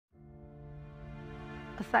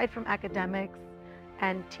Aside from academics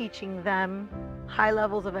and teaching them high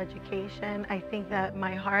levels of education, I think that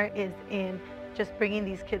my heart is in just bringing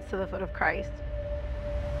these kids to the foot of Christ.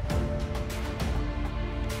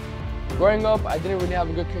 Growing up, I didn't really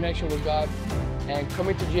have a good connection with God, and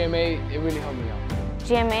coming to GMA, it really helped me out.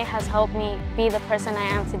 GMA has helped me be the person I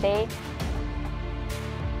am today.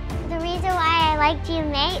 The reason why I like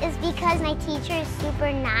GMA is because my teacher is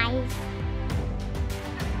super nice.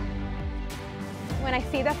 When I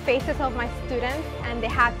see the faces of my students and they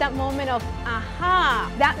have that moment of,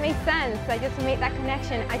 aha, that makes sense. I just made that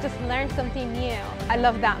connection. I just learned something new. I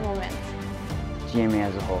love that moment. GMA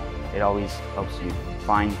as a whole, it always helps you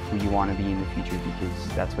find who you want to be in the future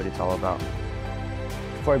because that's what it's all about.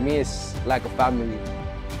 For me, it's like a family.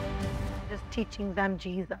 Just teaching them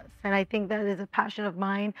Jesus. And I think that is a passion of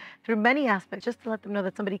mine through many aspects, just to let them know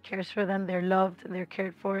that somebody cares for them, they're loved, and they're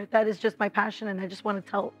cared for. That is just my passion, and I just want to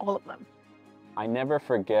tell all of them. I never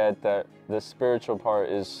forget that the spiritual part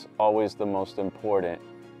is always the most important.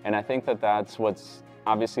 And I think that that's what's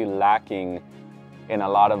obviously lacking in a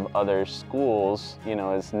lot of other schools, you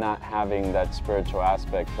know, is not having that spiritual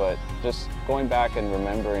aspect. But just going back and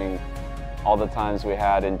remembering all the times we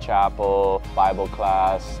had in chapel, Bible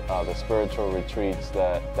class, the spiritual retreats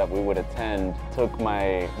that we would attend took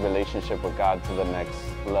my relationship with God to the next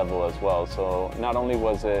level as well. So not only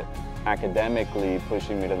was it academically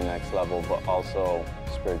pushing me to the next level, but also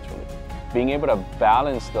spiritually. Being able to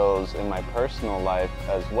balance those in my personal life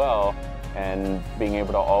as well, and being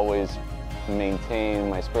able to always maintain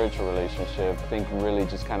my spiritual relationship, I think really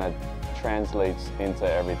just kind of translates into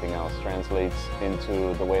everything else, translates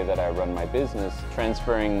into the way that I run my business,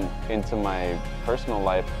 transferring into my personal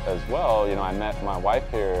life as well. You know, I met my wife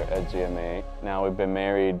here at GMA. Now we've been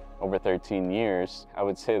married over 13 years. I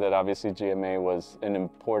would say that obviously GMA was an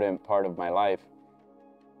important part of my life.